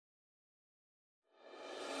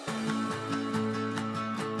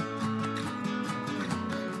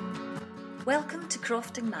Welcome to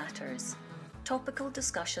Crofting Matters, topical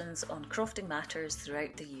discussions on crofting matters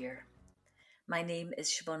throughout the year. My name is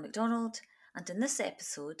Siobhan MacDonald, and in this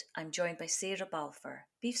episode I'm joined by Sarah Balfour,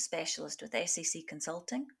 beef specialist with SAC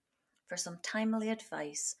Consulting, for some timely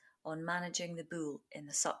advice on managing the bull in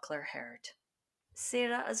the suckler herd.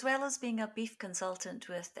 Sarah, as well as being a beef consultant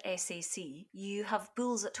with SAC, you have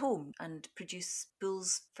bulls at home and produce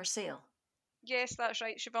bulls for sale. Yes, that's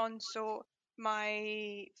right, Siobhan. So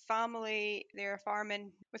my family, they're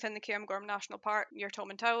farming within the Cairngorm National Park near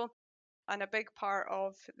Towel, and a big part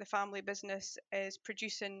of the family business is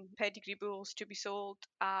producing pedigree bulls to be sold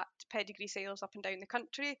at pedigree sales up and down the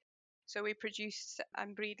country. So we produce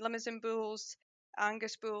and breed Limousin bulls,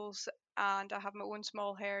 Angus bulls, and I have my own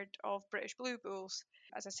small herd of British Blue bulls.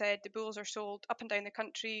 As I said, the bulls are sold up and down the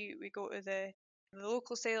country. We go to the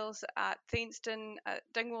local sales at Thainston, at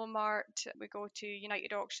Dingwall Mart, we go to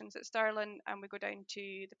United Auctions at Stirling, and we go down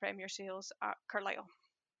to the Premier Sales at Carlisle.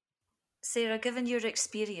 Sarah, given your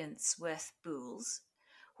experience with bulls,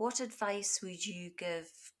 what advice would you give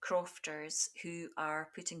crofters who are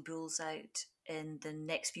putting bulls out in the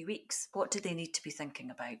next few weeks? What do they need to be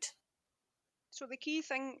thinking about? So the key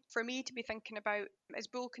thing for me to be thinking about is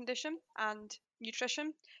bull condition and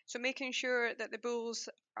nutrition. So making sure that the bulls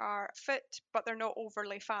are fit, but they're not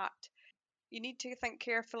overly fat. You need to think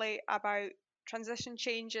carefully about transition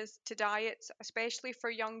changes to diets, especially for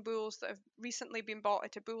young bulls that have recently been bought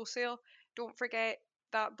at a bull sale. Don't forget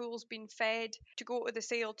that bull's been fed to go to the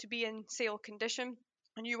sale to be in sale condition,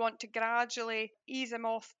 and you want to gradually ease him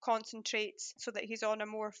off concentrates so that he's on a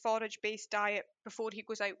more forage based diet before he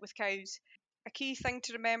goes out with cows. A key thing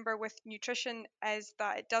to remember with nutrition is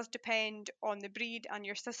that it does depend on the breed and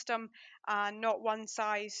your system, and not one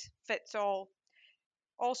size fits all.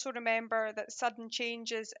 Also remember that sudden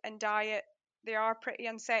changes in diet, they are pretty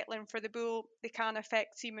unsettling for the bull. They can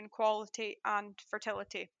affect semen quality and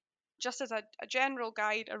fertility. Just as a general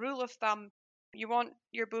guide, a rule of thumb, you want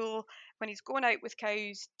your bull, when he's going out with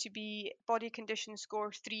cows, to be body condition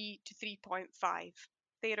score 3 to 3.5,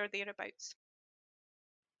 there or thereabouts.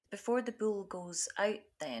 Before the bull goes out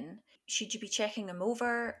then, should you be checking him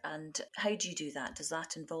over, and how do you do that? Does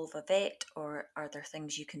that involve a vet, or are there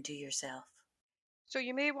things you can do yourself? So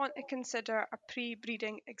you may want to consider a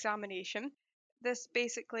pre-breeding examination. This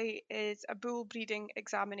basically is a bull breeding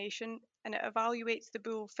examination, and it evaluates the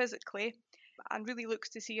bull physically and really looks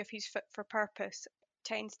to see if he's fit for purpose. It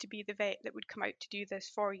tends to be the vet that would come out to do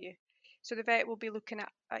this for you. So the vet will be looking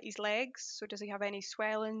at his legs. So does he have any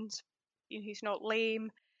swellings? He's not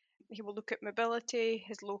lame. He will look at mobility,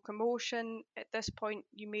 his locomotion. At this point,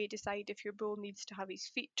 you may decide if your bull needs to have his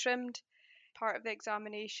feet trimmed. Part of the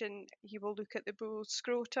examination, he will look at the bull's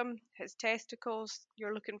scrotum, his testicles.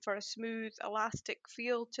 You're looking for a smooth, elastic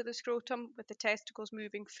feel to the scrotum with the testicles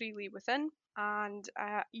moving freely within, and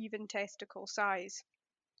even testicle size.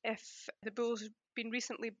 If the bull's been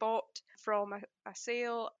recently bought from a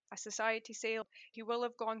sale, a society sale, he will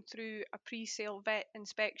have gone through a pre-sale vet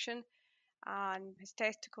inspection, and his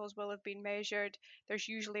testicles will have been measured. There's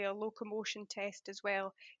usually a locomotion test as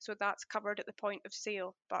well, so that's covered at the point of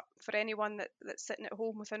sale. But for anyone that's sitting at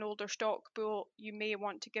home with an older stock bull, you may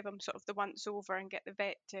want to give him sort of the once over and get the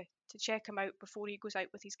vet to check him out before he goes out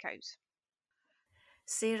with his cows.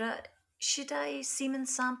 Sarah, should I semen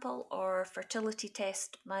sample or fertility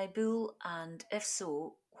test my bull, and if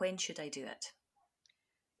so, when should I do it?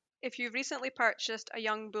 If you've recently purchased a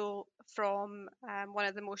young bull from one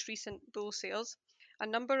of the most recent bull sales, a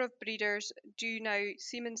number of breeders do now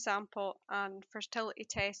semen sample and fertility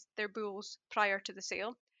test their bulls prior to the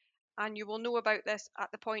sale, and you will know about this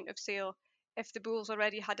at the point of sale if the bull's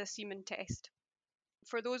already had a semen test.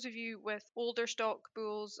 For those of you with older stock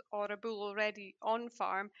bulls or a bull already on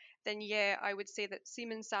farm, then yeah, I would say that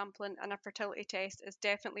semen sampling and a fertility test is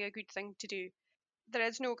definitely a good thing to do. There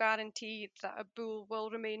is no guarantee that a bull will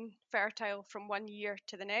remain fertile from 1 year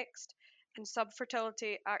to the next, and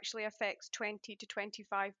subfertility actually affects 20 to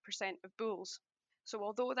 25% of bulls. So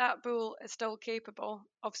although that bull is still capable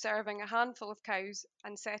of serving a handful of cows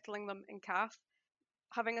and settling them in calf,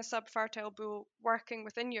 having a subfertile bull working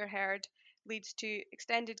within your herd leads to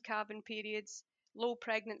extended calving periods, low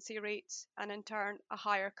pregnancy rates, and in turn a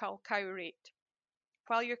higher cull-cow rate.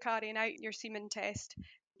 While you're carrying out your semen test,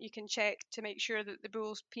 you can check to make sure that the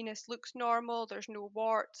bull's penis looks normal, there's no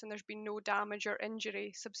warts, and there's been no damage or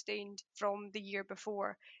injury sustained from the year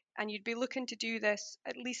before. And you'd be looking to do this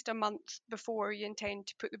at least a month before you intend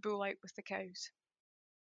to put the bull out with the cows.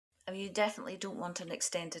 I mean, you definitely don't want an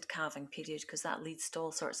extended calving period because that leads to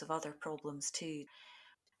all sorts of other problems too.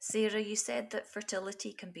 Sarah, you said that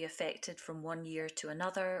fertility can be affected from 1 year to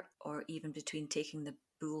another, or even between taking the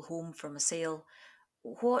bull home from a sale,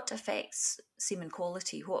 what affects semen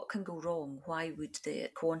quality? What can go wrong? Why would the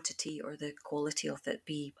quantity or the quality of it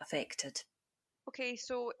be affected? Okay,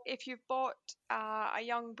 so if you've bought a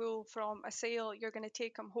young bull from a sale, you're going to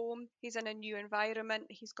take him home. He's in a new environment.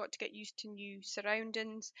 He's got to get used to new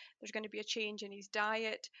surroundings. There's going to be a change in his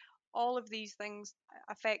diet. All of these things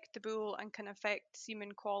affect the bull and can affect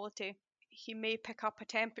semen quality. He may pick up a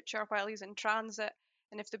temperature while he's in transit,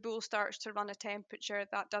 and if the bull starts to run a temperature,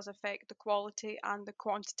 that does affect the quality and the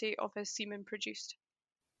quantity of his semen produced.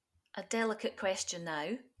 A delicate question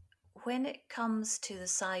now. When it comes to the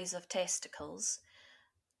size of testicles,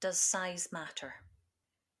 does size matter?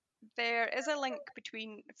 There is a link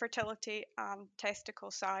between fertility and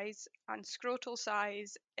testicle size, and scrotal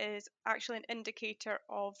size is actually an indicator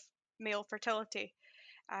of male fertility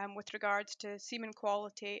with regards to semen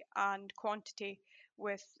quality and quantity,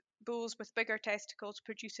 with bulls with bigger testicles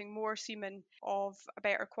producing more semen of a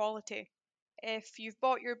better quality. If you've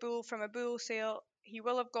bought your bull from a bull sale, he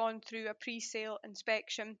will have gone through a pre-sale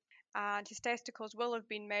inspection and his testicles will have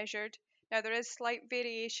been measured. Now, there is slight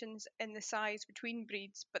variations in the size between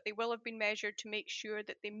breeds, but they will have been measured to make sure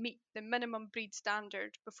that they meet the minimum breed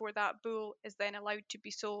standard before that bull is then allowed to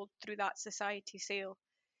be sold through that society sale.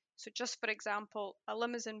 So, just for example, a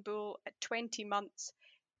Limousin bull at 20 months,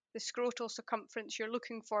 the scrotal circumference you're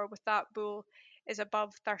looking for with that bull is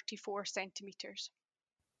above 34 centimetres.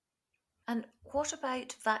 And what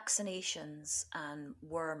about vaccinations and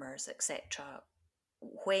wormers, etc.?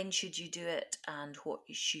 When should you do it and what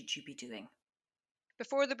should you be doing?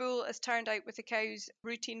 Before the bull is turned out with the cows,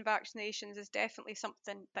 routine vaccinations is definitely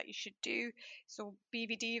something that you should do. So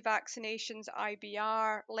BVD vaccinations,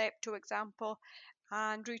 IBR, lepto example,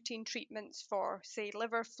 and routine treatments for, say,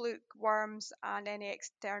 liver fluke, worms, and any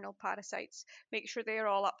external parasites. Make sure they're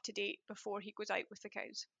all up to date before he goes out with the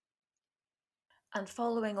cows. And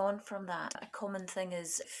following on from that, a common thing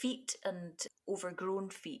is feet and overgrown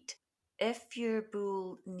feet. If your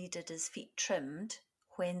bull needed his feet trimmed,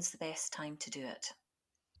 when's the best time to do it?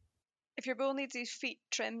 If your bull needs his feet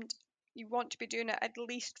trimmed, you want to be doing it at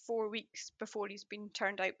least 4 weeks before he's been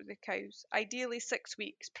turned out with the cows. Ideally 6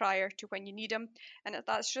 weeks prior to when you need him, and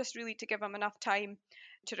that's just really to give him enough time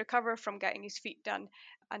to recover from getting his feet done,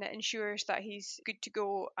 and it ensures that he's good to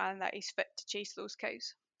go and that he's fit to chase those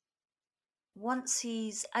cows. Once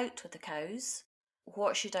he's out with the cows,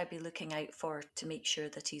 what should I be looking out for to make sure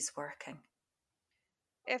that he's working?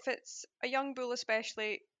 If it's a young bull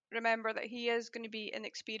especially, remember that he is going to be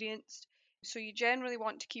inexperienced, so you generally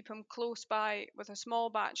want to keep him close by with a small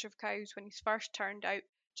batch of cows when he's first turned out,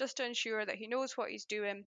 just to ensure that he knows what he's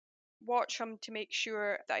doing. Watch him to make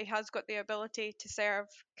sure that he has got the ability to serve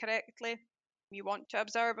correctly. You want to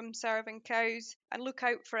observe him serving cows and look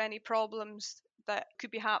out for any problems that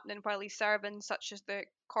could be happening while he's serving, such as the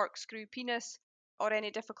corkscrew penis or any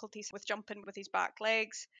difficulties with jumping with his back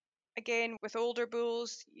legs. Again, with older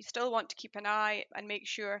bulls, you still want to keep an eye and make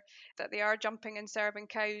sure that they are jumping and serving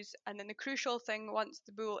cows. And then the crucial thing, once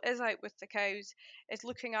the bull is out with the cows, is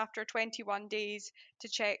looking after 21 days to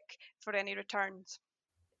check for any returns.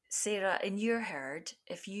 Sarah, in your herd,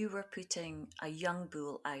 if you were putting a young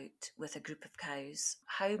bull out with a group of cows,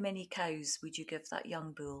 how many cows would you give that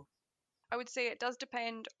young bull? I would say it does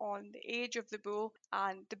depend on the age of the bull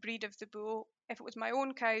and the breed of the bull. If it was my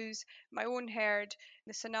own cows, my own herd,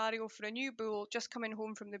 the scenario for a new bull just coming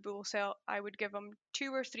home from the bull sale, I would give him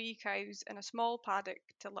 2 or 3 cows in a small paddock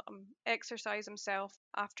to let him exercise himself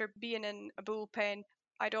after being in a bull pen.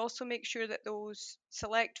 I'd also make sure that those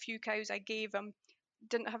select few cows I gave him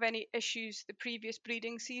didn't have any issues the previous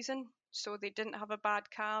breeding season. So they didn't have a bad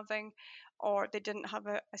calving or they didn't have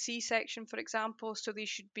a C-section, for example. So they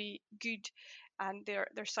should be good and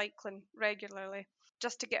they're cycling regularly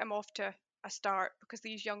just to get them off to a start because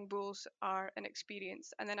these young bulls are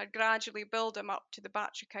inexperienced. And then I'd gradually build them up to the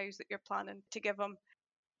batch of cows that you're planning to give them.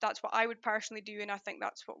 That's what I would personally do, and I think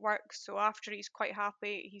that's what works. So after he's quite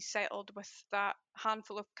happy, he's settled with that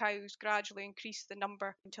handful of cows, gradually increase the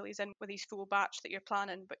number until he's in with his full batch that you're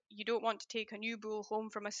planning. But you don't want to take a new bull home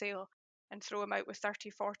from a sale and throw him out with 30,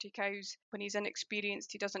 40 cows when he's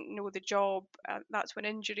inexperienced, he doesn't know the job. That's when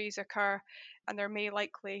injuries occur, and there may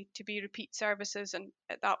likely to be repeat services. And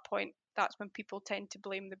at that point, that's when people tend to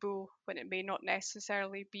blame the bull when it may not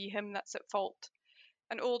necessarily be him that's at fault.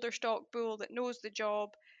 An older stock bull that knows the job,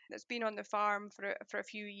 that's been on the farm for a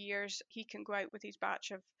few years, he can go out with his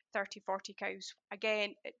batch of 30, 40 cows.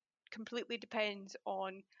 Again, it completely depends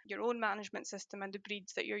on your own management system and the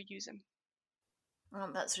breeds that you're using.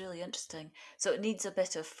 That's really interesting. So it needs a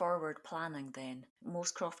bit of forward planning then.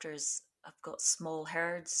 Most crofters I've got small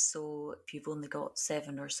herds, so if you've only got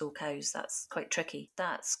 7 or so cows, that's quite tricky.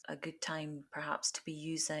 That's a good time perhaps to be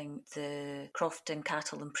using the Crofting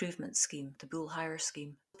Cattle Improvement Scheme, the bull hire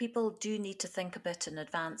scheme. People do need to think a bit in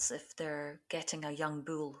advance if they're getting a young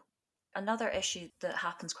bull. Another issue that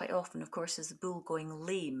happens quite often, of course, is the bull going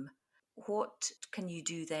lame. What can you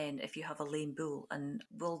do then if you have a lame bull, and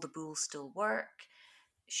will the bull still work?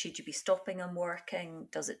 Should you be stopping him working?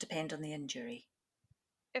 Does it depend on the injury?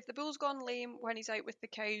 If the bull's gone lame when he's out with the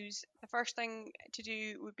cows, the first thing to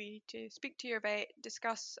do would be to speak to your vet,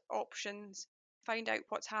 discuss options, find out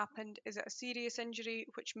what's happened. Is it a serious injury,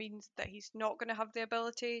 which means that he's not going to have the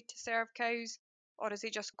ability to serve cows, or has he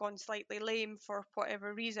just gone slightly lame for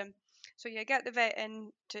whatever reason? So you get the vet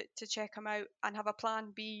in to check him out and have a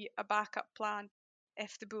plan B, a backup plan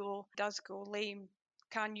if the bull does go lame.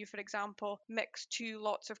 Can you, for example, mix two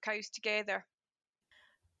lots of cows together?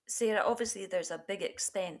 Sarah, obviously there's a big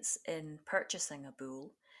expense in purchasing a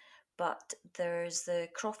bull, but there's the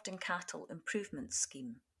Crofting Cattle Improvement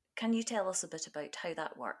Scheme. Can you tell us a bit about how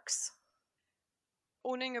that works?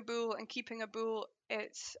 Owning a bull and keeping a bull,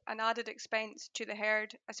 it's an added expense to the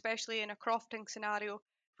herd, especially in a crofting scenario,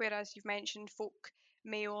 whereas you've mentioned folk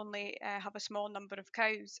may only have a small number of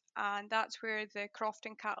cows, and that's where the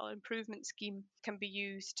Crofting Cattle Improvement Scheme can be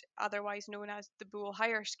used, otherwise known as the Bull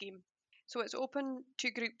Hire Scheme. So it's open to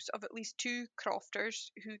groups of at least two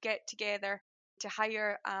crofters who get together to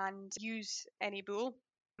hire and use any bull.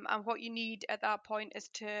 And what you need at that point is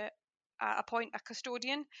to appoint a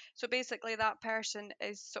custodian. So basically, that person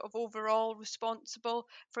is sort of overall responsible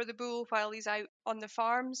for the bull while he's out on the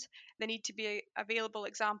farms. They need to be available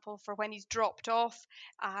example for when he's dropped off,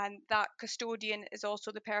 and that custodian is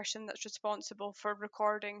also the person that's responsible for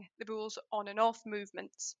recording the bull's on and off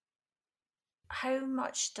movements. How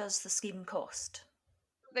much does the scheme cost?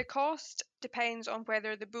 The cost depends on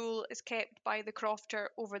whether the bull is kept by the crofter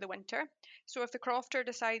over the winter. So, if the crofter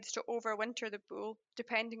decides to overwinter the bull,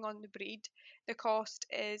 depending on the breed, the cost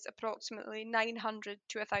is approximately £900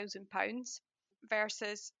 to £1,000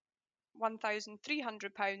 versus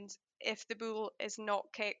 £1,300 if the bull is not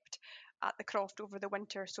kept at the croft over the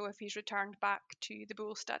winter. So, if he's returned back to the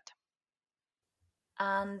bull stud.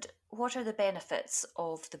 And what are the benefits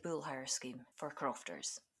of the bull hire scheme for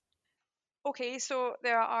crofters? Okay, so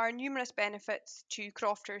there are numerous benefits to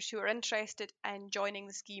crofters who are interested in joining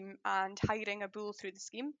the scheme and hiring a bull through the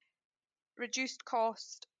scheme. Reduced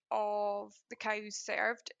cost of the cows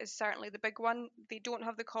served is certainly the big one. They don't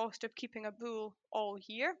have the cost of keeping a bull all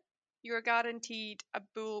year. You're guaranteed a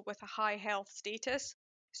bull with a high health status,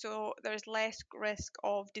 so there's less risk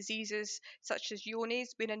of diseases such as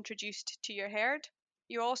Johne's being introduced to your herd.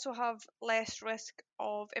 You also have less risk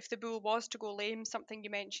of if the bull was to go lame, something you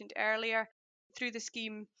mentioned earlier. Through the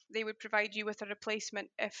scheme, they would provide you with a replacement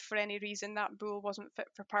if for any reason that bull wasn't fit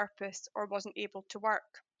for purpose or wasn't able to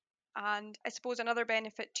work. And I suppose another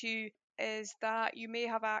benefit too is that you may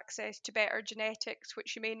have access to better genetics,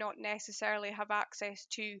 which you may not necessarily have access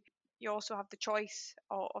to. You also have the choice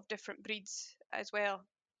of different breeds as well.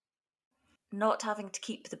 Not having to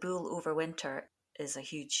keep the bull over winter is a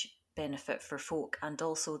huge benefit for folk, and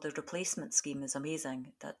also the replacement scheme is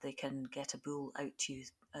amazing that they can get a bull out to you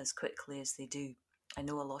as quickly as they do. I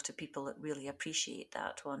know a lot of people that really appreciate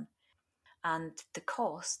that one. And the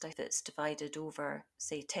cost, if it's divided over,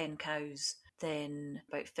 say, 10 cows, then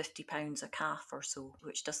about £50 a calf or so,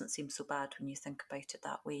 which doesn't seem so bad when you think about it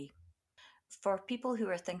that way. For people who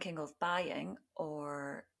are thinking of buying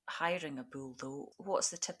or hiring a bull, though, what's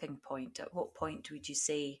the tipping point? At what point would you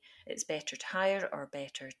say it's better to hire or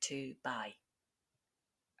better to buy?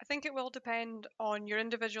 I think it will depend on your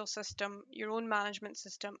individual system, your own management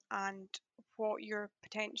system, and what you're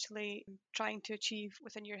potentially trying to achieve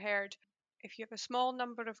within your herd. If you have a small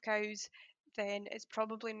number of cows, then it's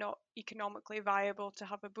probably not economically viable to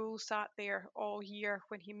have a bull sat there all year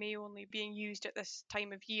when he may only be being used at this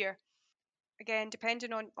time of year. Again,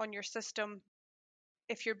 depending on your system,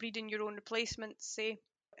 if you're breeding your own replacements, say,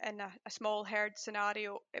 in a small herd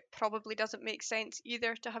scenario, it probably doesn't make sense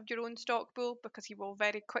either to have your own stock bull because he will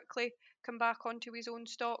very quickly come back onto his own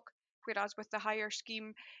stock. Whereas with the hire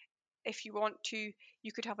scheme, if you want to,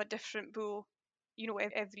 you could have a different bull,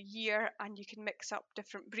 every year and you can mix up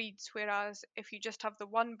different breeds. Whereas if you just have the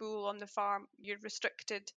one bull on the farm, you're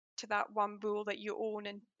restricted to that one bull that you own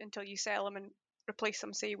until you sell him and replace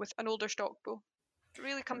him, say, with an older stock bull. It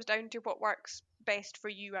really comes down to what works best for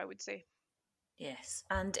you, I would say. Yes.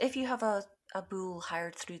 And if you have a bull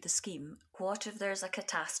hired through the scheme, what if there's a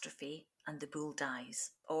catastrophe and the bull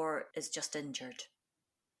dies or is just injured?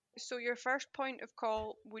 So your first point of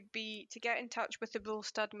call would be to get in touch with the bull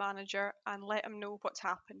stud manager and let him know what's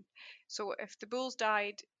happened. So if the bull's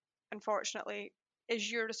died, unfortunately,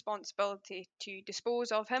 is your responsibility to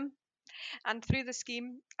dispose of him. And through the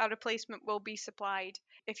scheme, a replacement will be supplied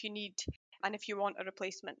if you need and if you want a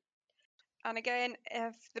replacement. And again,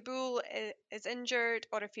 if the bull is injured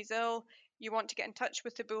or if he's ill, you want to get in touch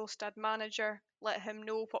with the bull stud manager, let him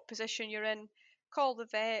know what position you're in, call the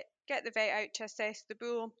vet, get the vet out to assess the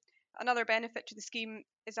bull. Another benefit to the scheme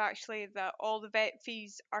is actually that all the vet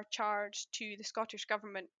fees are charged to the Scottish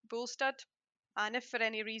Government bull stud. And if for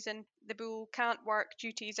any reason the bull can't work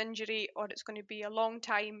due to his injury or it's going to be a long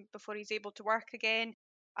time before he's able to work again,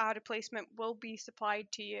 a replacement will be supplied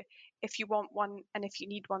to you if you want one and if you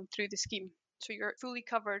need one through the scheme. So you're fully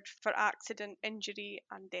covered for accident, injury,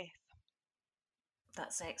 and death.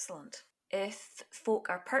 That's excellent. If folk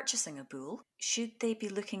are purchasing a bull, should they be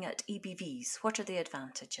looking at EBVs? What are the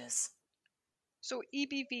advantages? So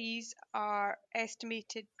EBVs are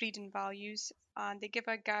estimated breeding values and they give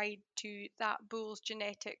a guide to that bull's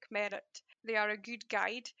genetic merit. They are a good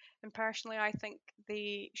guide, and personally I think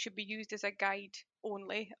they should be used as a guide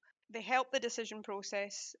only. They help the decision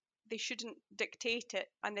process, they shouldn't dictate it,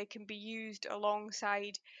 and they can be used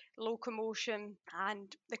alongside locomotion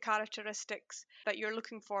and the characteristics that you're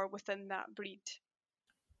looking for within that breed.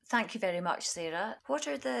 Thank you very much, Sarah. What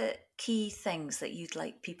are the key things that you'd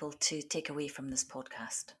like people to take away from this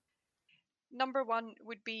podcast? Number one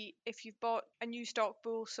would be if you've bought a new stock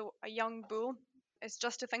bull, so a young bull, is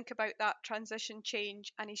just to think about that transition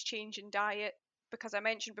change and his change in diet. Because I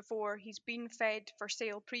mentioned before, he's been fed for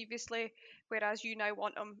sale previously, whereas you now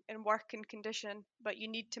want him in working condition, but you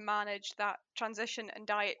need to manage that transition and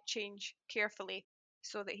diet change carefully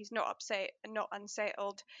so that he's not upset and not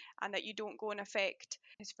unsettled and that you don't go and affect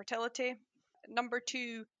his fertility. Number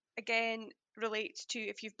two, again, relates to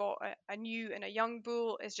if you've bought a new and a young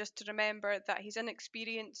bull, is just to remember that he's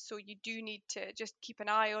inexperienced, so you do need to just keep an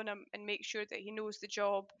eye on him and make sure that he knows the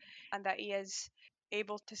job and that he is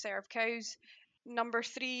able to serve cows. Number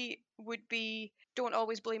three would be don't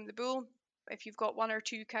always blame the bull. If you've got one or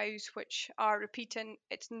two cows which are repeating,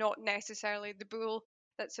 it's not necessarily the bull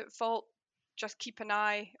that's at fault. Just keep an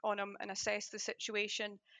eye on him and assess the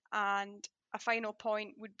situation. And a final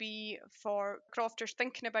point would be for crofters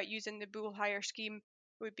thinking about using the bull hire scheme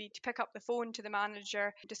would be to pick up the phone to the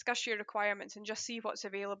manager, discuss your requirements and just see what's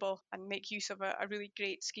available and make use of a really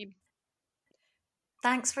great scheme.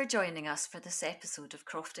 Thanks for joining us for this episode of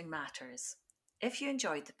Crofting Matters. If you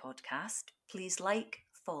enjoyed the podcast, please like,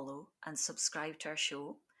 follow and subscribe to our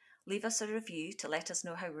show. Leave us a review to let us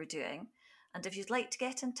know how we're doing. And if you'd like to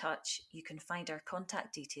get in touch, you can find our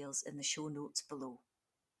contact details in the show notes below.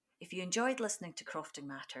 If you enjoyed listening to Crofting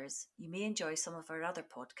Matters, you may enjoy some of our other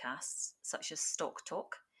podcasts, such as Stock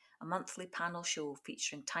Talk, a monthly panel show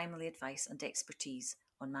featuring timely advice and expertise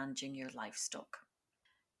on managing your livestock.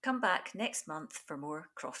 Come back next month for more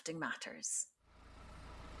Crofting Matters.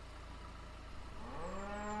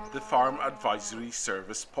 The Farm Advisory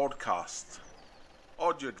Service Podcast.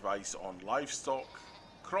 Audio advice on livestock,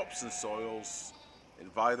 crops and soils,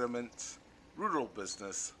 environment, rural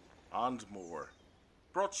business, and more.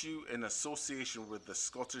 Brought to you in association with the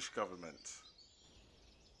Scottish Government.